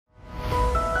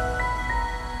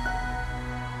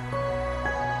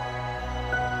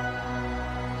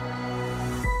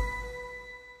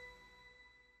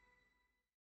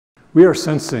We are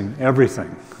sensing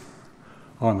everything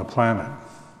on the planet.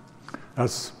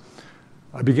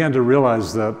 I began to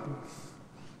realize that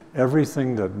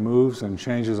everything that moves and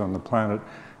changes on the planet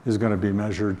is going to be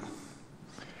measured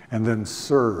and then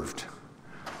served.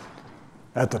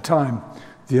 At the time,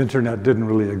 the internet didn't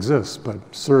really exist, but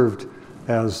served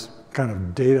as kind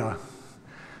of data,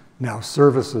 now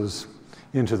services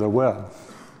into the web.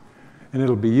 And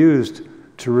it'll be used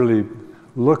to really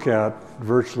look at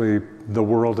virtually the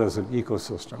world as an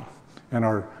ecosystem. And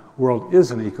our world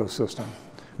is an ecosystem.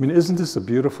 I mean, isn't this a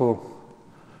beautiful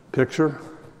picture?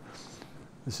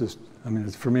 This is, I mean,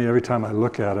 for me, every time I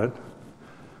look at it,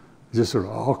 just sort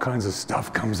of all kinds of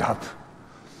stuff comes up.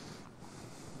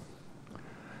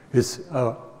 It's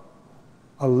a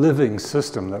living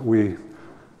system that we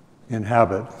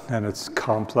inhabit, and it's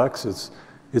complex,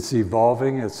 it's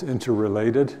evolving, it's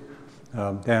interrelated,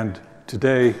 and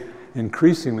today,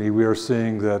 increasingly, we are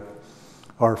seeing that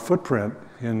our footprint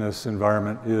in this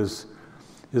environment is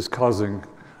causing,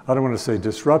 I don't want to say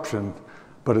disruption,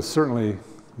 but it's certainly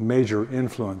major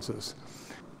influences.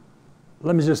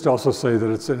 Let me just also say that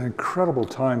it's an incredible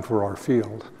time for our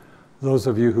field. Those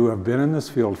of you who have been in this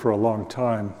field for a long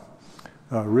time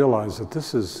realize that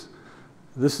this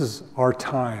is our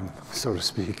time, so to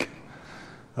speak.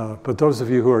 But those of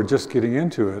you who are just getting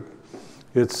into it,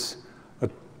 it's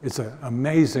an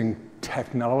amazing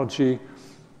technology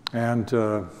and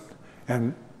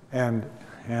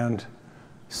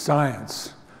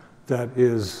science that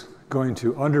is going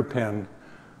to underpin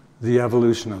the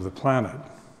evolution of the planet.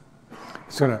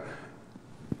 It's going to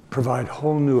provide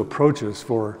whole new approaches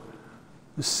for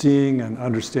seeing and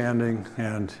understanding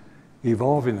and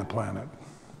evolving the planet.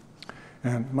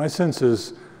 And my sense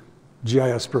is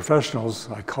GIS professionals,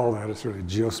 I call that, it's really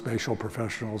geospatial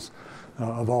professionals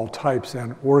of all types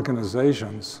and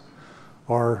organizations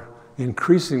are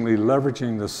increasingly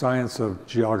leveraging the science of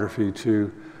geography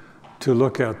to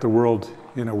look at the world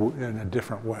in a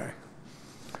different way.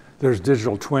 There's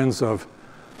digital twins of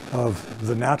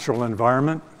the natural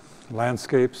environment,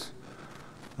 landscapes.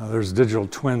 There's digital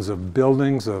twins of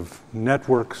buildings, of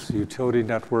networks, utility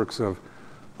networks, of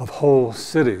whole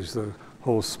cities. The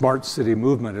whole smart city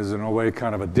movement is in a way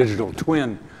kind of a digital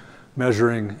twin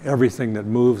measuring everything that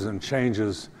moves and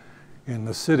changes in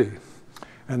the city.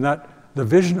 And the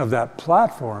vision of that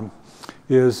platform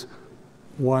is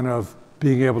one of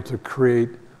being able to create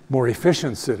more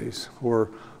efficient cities or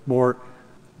more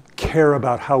care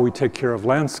about how we take care of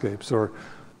landscapes. Or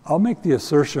I'll make the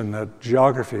assertion that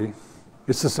geography,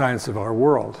 it's the science of our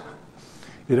world.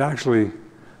 It actually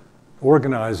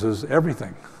organizes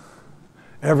everything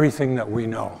that we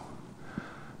know.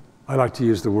 I like to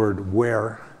use the word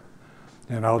where,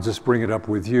 and I'll just bring it up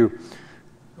with you.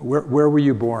 Where were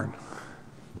you born?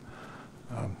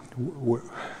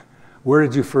 Where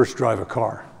did you first drive a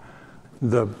car?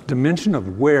 The dimension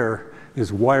of where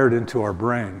is wired into our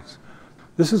brains.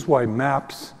 This is why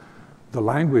maps, the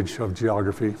language of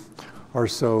geography, are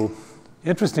so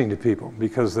interesting to people,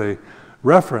 because they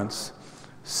reference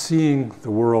seeing the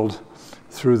world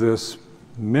through this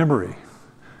memory.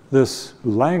 This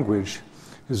language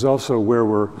is also where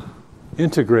we're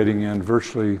integrating in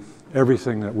virtually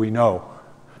everything that we know,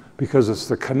 because it's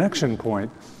the connection point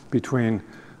between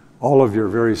all of your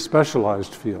very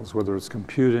specialized fields, whether it's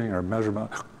computing or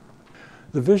measurement.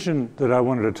 The vision that I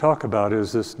wanted to talk about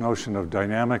is this notion of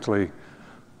dynamically,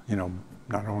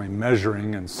 not only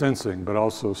measuring and sensing, but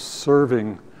also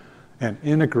serving and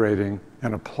integrating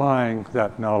and applying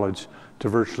that knowledge to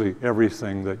virtually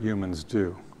everything that humans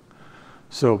do.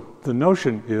 So the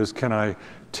notion is, can I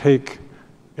take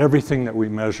everything that we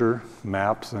measure,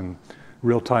 maps and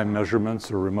real-time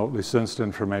measurements or remotely sensed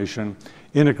information,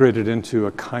 integrate it into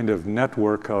a kind of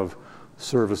network of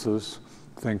services,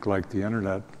 think like the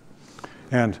internet,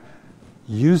 and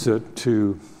use it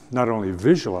to not only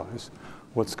visualize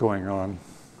what's going on,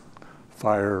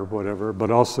 fire or whatever, but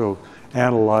also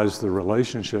analyze the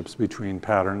relationships between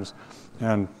patterns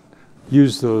and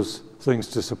use those things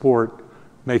to support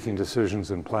making decisions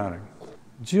and planning.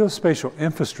 Geospatial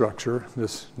infrastructure,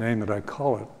 this name that I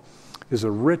call it, is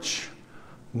a rich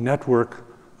network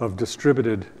of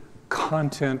distributed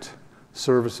content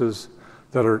services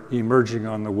that are emerging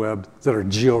on the web that are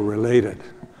geo-related.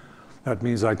 That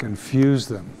means I can fuse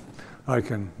them. I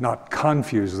can not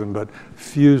confuse them, but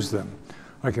fuse them.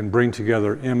 I can bring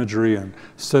together imagery and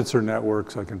sensor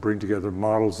networks. I can bring together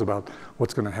models about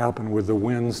what's going to happen with the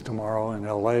winds tomorrow in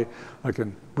LA. I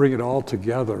can bring it all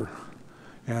together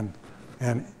and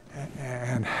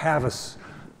have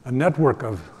a network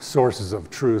of sources of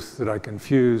truth that I can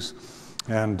fuse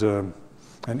and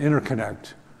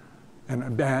interconnect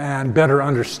and better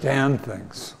understand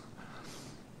things.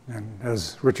 And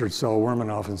as Richard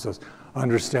Saul-Wurman often says,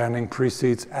 understanding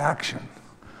precedes action.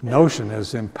 Notion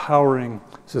is empowering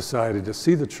society to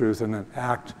see the truth and then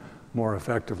act more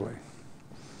effectively.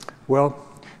 Well,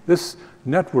 this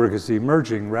network is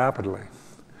emerging rapidly.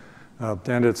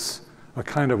 And it's a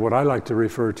kind of what I like to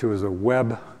refer to as a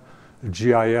web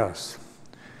GIS.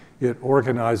 It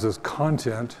organizes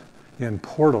content in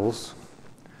portals,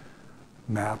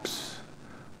 maps,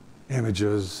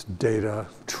 images, data,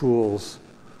 tools,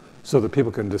 so that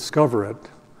people can discover it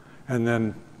and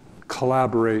then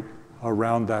collaborate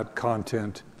around that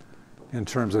content in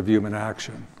terms of human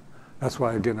action. That's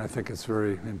why, again, I think it's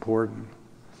very important.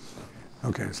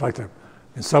 Okay, it's like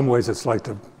in some ways, it's like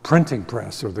the printing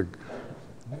press, or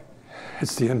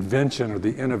it's the invention or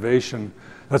the innovation.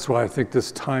 That's why I think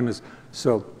this time is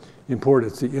so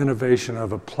important. It's the innovation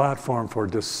of a platform for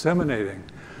disseminating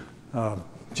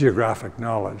geographic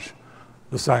knowledge,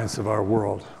 the science of our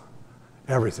world,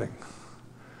 everything.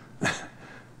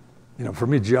 You know, for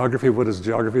me, geography, what is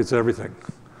geography? It's everything.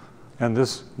 And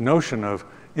this notion of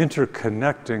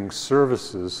interconnecting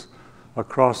services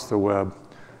across the web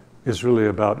is really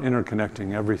about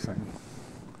interconnecting everything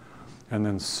and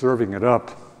then serving it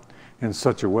up in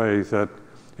such a way that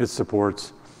it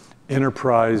supports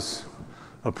enterprise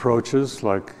approaches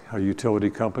like a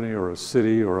utility company or a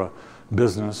city or a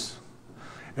business,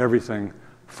 everything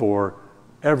for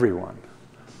everyone.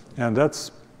 And that's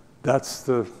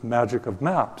the magic of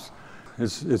maps.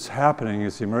 It's happening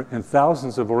in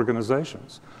thousands of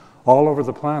organizations all over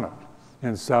the planet,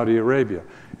 in Saudi Arabia,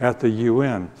 at the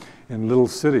UN, in little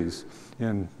cities,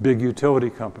 in big utility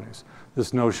companies.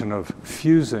 This notion of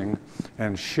fusing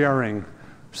and sharing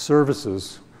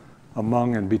services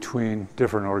among and between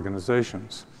different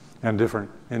organizations and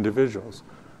different individuals.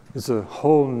 It's a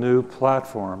whole new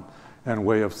platform and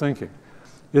way of thinking.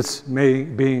 It's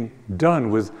being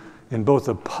done in both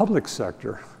the public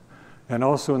sector and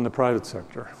also in the private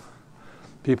sector.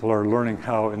 People are learning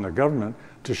how in the government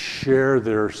to share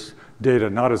their data,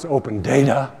 not as open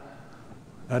data.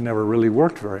 That never really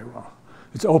worked very well.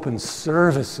 It's open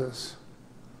services.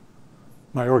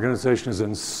 My organization is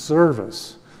in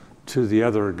service to the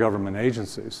other government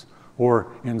agencies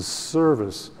or in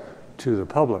service to the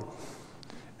public.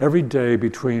 Every day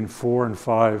between 4,000 and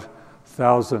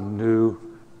 5,000 new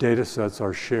data sets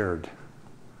are shared.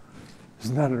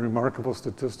 Isn't that a remarkable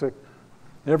statistic?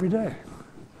 Every day.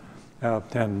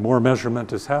 And more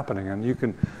measurement is happening.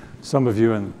 And some of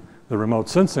you in the remote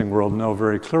sensing world know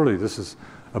very clearly this is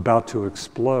about to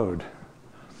explode.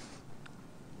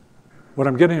 What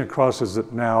I'm getting across is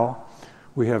that now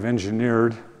we have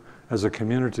engineered as a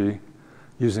community,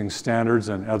 using standards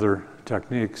and other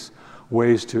techniques,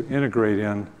 ways to integrate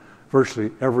in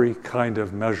virtually every kind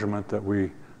of measurement that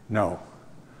we know,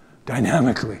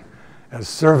 dynamically, as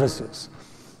services.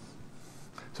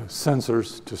 So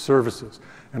sensors to services.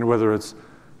 And whether it's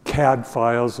CAD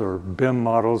files or BIM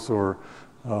models or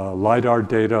LiDAR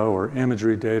data or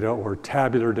imagery data or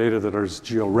tabular data that is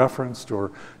georeferenced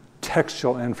or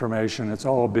textual information, it's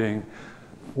all being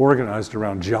organized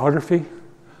around geography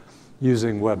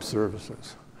using web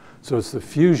services. So it's the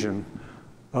fusion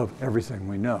of everything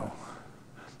we know.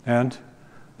 And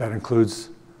that includes,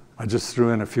 I just threw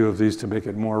in a few of these to make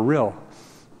it more real,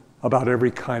 about every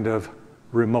kind of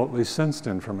remotely sensed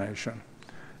information.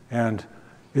 And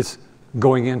it's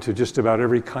going into just about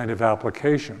every kind of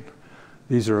application.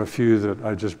 These are a few that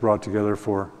I just brought together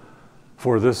for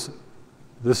this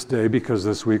day, because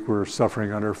this week we're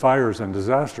suffering under fires and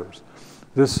disasters.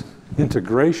 This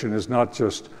integration is not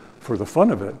just for the fun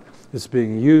of it, it's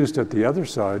being used at the other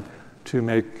side to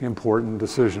make important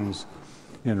decisions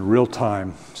in real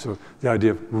time. So the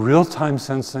idea of real-time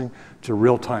sensing to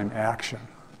real-time action.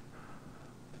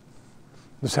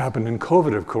 This happened in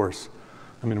COVID, of course.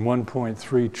 I mean,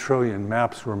 1.3 trillion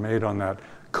maps were made on that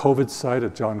COVID site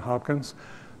at Johns Hopkins.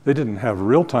 They didn't have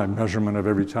real-time measurement of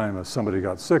every time somebody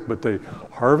got sick, but they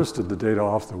harvested the data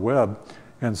off the web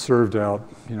and served out,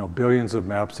 billions of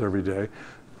maps every day,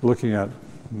 looking at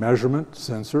measurement,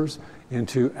 sensors,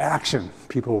 into action.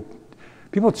 People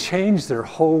changed their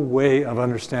whole way of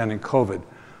understanding COVID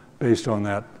based on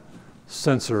that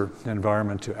sensor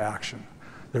environment to action.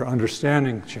 Their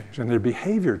understanding changed and their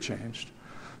behavior changed.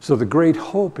 So the great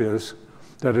hope is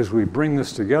that as we bring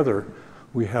this together,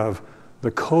 we have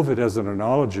the COVID as an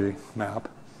analogy map,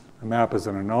 a map as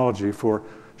an analogy for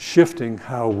shifting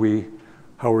how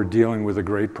we're dealing with the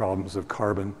great problems of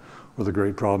carbon or the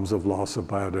great problems of loss of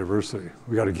biodiversity.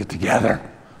 We got to get together.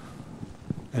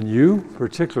 And you,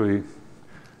 particularly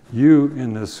you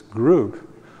in this group,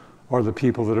 are the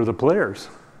people that are the players.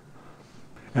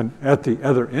 And at the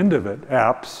other end of it,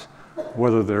 apps,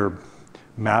 whether they're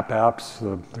map apps.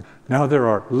 Now there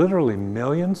are literally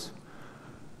millions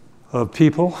of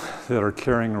people that are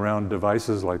carrying around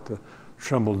devices like the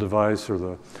Tremble device or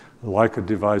the Leica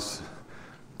device,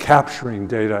 capturing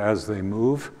data as they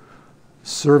move,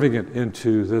 serving it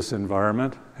into this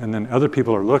environment, and then other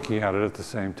people are looking at it at the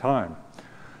same time.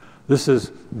 This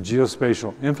is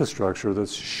geospatial infrastructure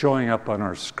that's showing up on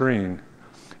our screen,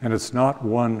 and it's not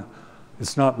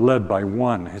led by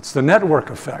one. It's the network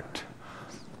effect,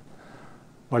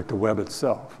 like the web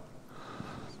itself.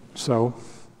 So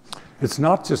it's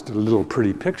not just a little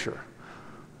pretty picture.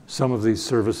 Some of these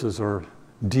services are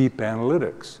deep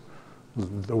analytics.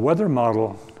 The weather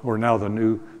model, or now the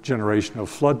new generation of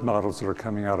flood models that are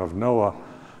coming out of NOAA,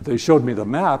 they showed me the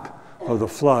map of the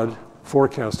flood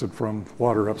forecasted from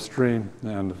water upstream,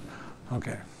 and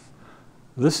okay.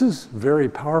 This is very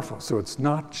powerful. So it's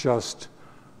not just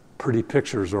pretty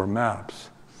pictures or maps.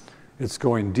 It's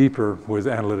going deeper with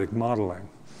analytic modeling.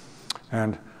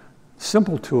 And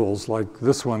simple tools like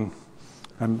this one,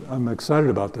 I'm excited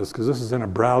about this because this is in a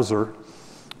browser.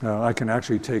 I can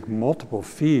actually take multiple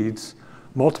feeds,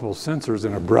 multiple sensors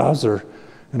in a browser,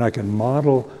 and I can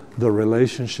model the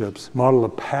relationships, model the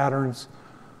patterns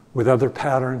with other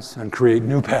patterns, and create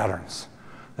new patterns.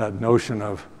 That notion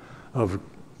of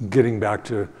getting back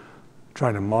to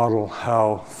trying to model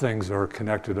how things are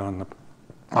connected on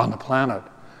the planet.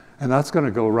 And that's going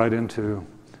to go right into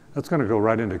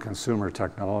consumer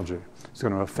technology. It's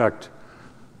going to affect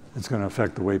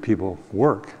the way people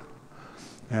work.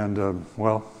 And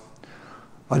well,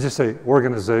 I'll just say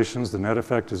organizations, the net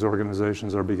effect is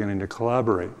organizations are beginning to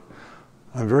collaborate.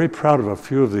 I'm very proud of a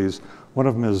few of these. One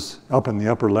of them is up in the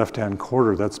upper left-hand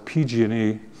corner. That's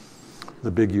PG&E,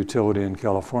 the big utility in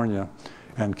California,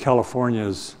 and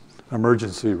California's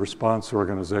emergency response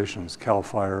organizations, CAL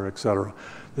FIRE, et cetera.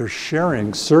 They're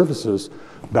sharing services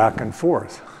back and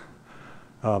forth.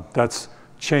 That's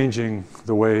changing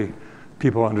the way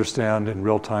people understand in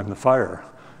real time the fire.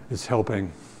 It's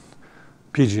helping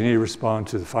PG&E respond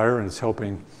to the fire, and it's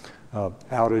helping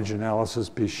outage analysis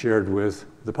be shared with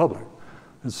the public.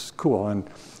 It's cool. And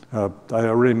I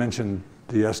already mentioned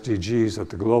the SDGs at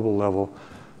the global level.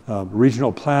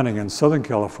 Regional planning in Southern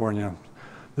California,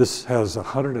 this has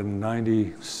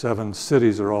 197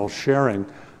 cities are all sharing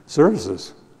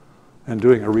services and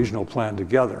doing a regional plan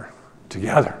together.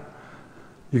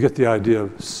 You get the idea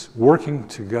of working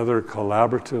together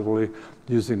collaboratively,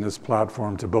 using this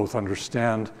platform to both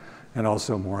understand and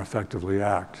also more effectively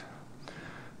act.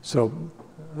 So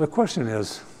the question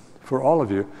is, for all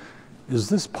of you, is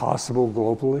this possible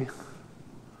globally?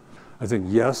 I think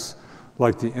yes,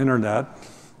 like the internet,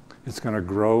 it's going to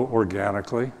grow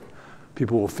organically.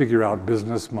 People will figure out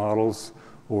business models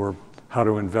or how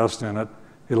to invest in it.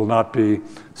 It'll not be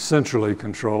centrally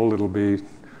controlled, it'll be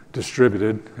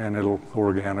distributed, and it'll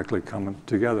organically come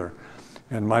together.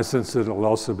 And my sense is it'll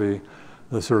also be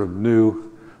the sort of new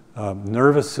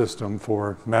nervous system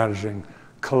for managing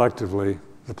collectively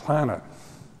the planet.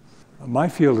 My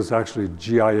field is actually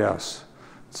GIS.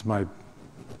 It's my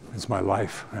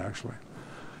life, actually.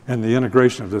 And the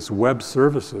integration of this web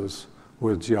services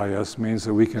with GIS means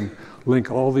that we can link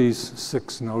all these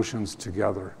 6 notions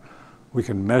together. We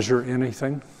can measure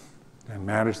anything and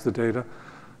manage the data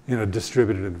in a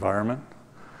distributed environment.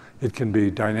 It can be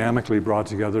dynamically brought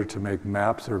together to make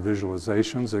maps or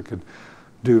visualizations. It could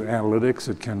do analytics.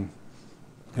 It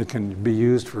can be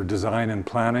used for design and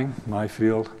planning, my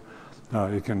field.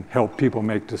 It can help people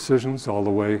make decisions all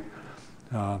the way,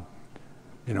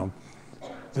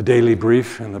 the daily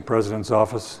brief in the president's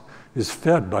office is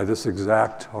fed by this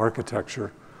exact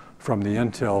architecture from the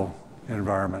Intel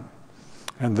environment.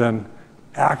 And then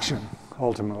action,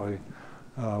 ultimately,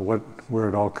 where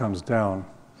it all comes down.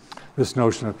 This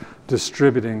notion of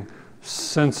distributing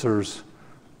sensors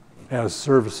as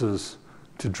services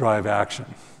to drive action.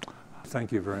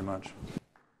 Thank you very much.